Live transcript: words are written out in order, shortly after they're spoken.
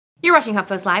You're watching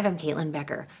HuffPost Live. I'm Caitlin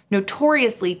Becker.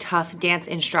 Notoriously tough dance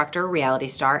instructor, reality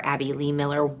star Abby Lee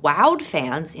Miller wowed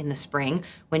fans in the spring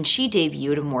when she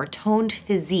debuted a more toned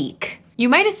physique. You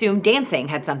might assume dancing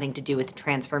had something to do with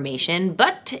transformation,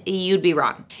 but you'd be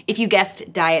wrong. If you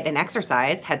guessed diet and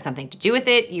exercise had something to do with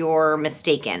it, you're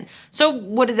mistaken. So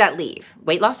what does that leave?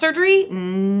 Weight loss surgery?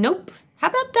 Nope. How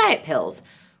about diet pills?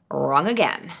 Wrong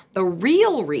again. The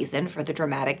real reason for the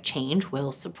dramatic change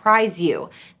will surprise you.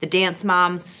 The Dance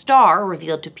Moms star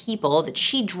revealed to People that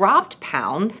she dropped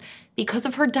pounds because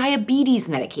of her diabetes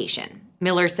medication.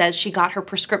 Miller says she got her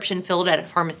prescription filled at a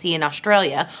pharmacy in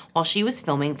Australia while she was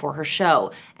filming for her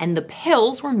show, and the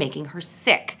pills were making her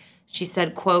sick. She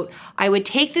said, quote, "I would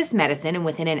take this medicine and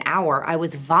within an hour I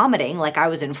was vomiting like I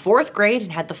was in 4th grade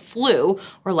and had the flu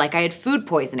or like I had food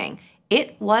poisoning.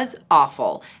 It was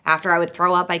awful. After I would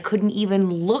throw up, I couldn't even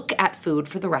look at food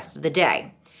for the rest of the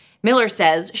day." Miller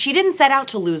says she didn't set out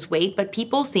to lose weight, but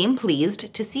people seem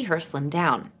pleased to see her slim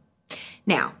down.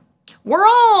 Now, we're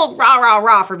all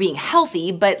rah for being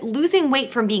healthy, but losing weight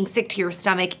from being sick to your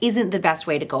stomach isn't the best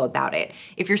way to go about it.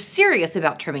 If you're serious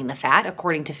about trimming the fat,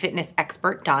 according to fitness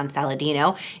expert Don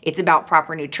Saladino, it's about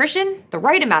proper nutrition, the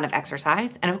right amount of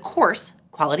exercise, and of course,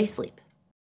 quality sleep.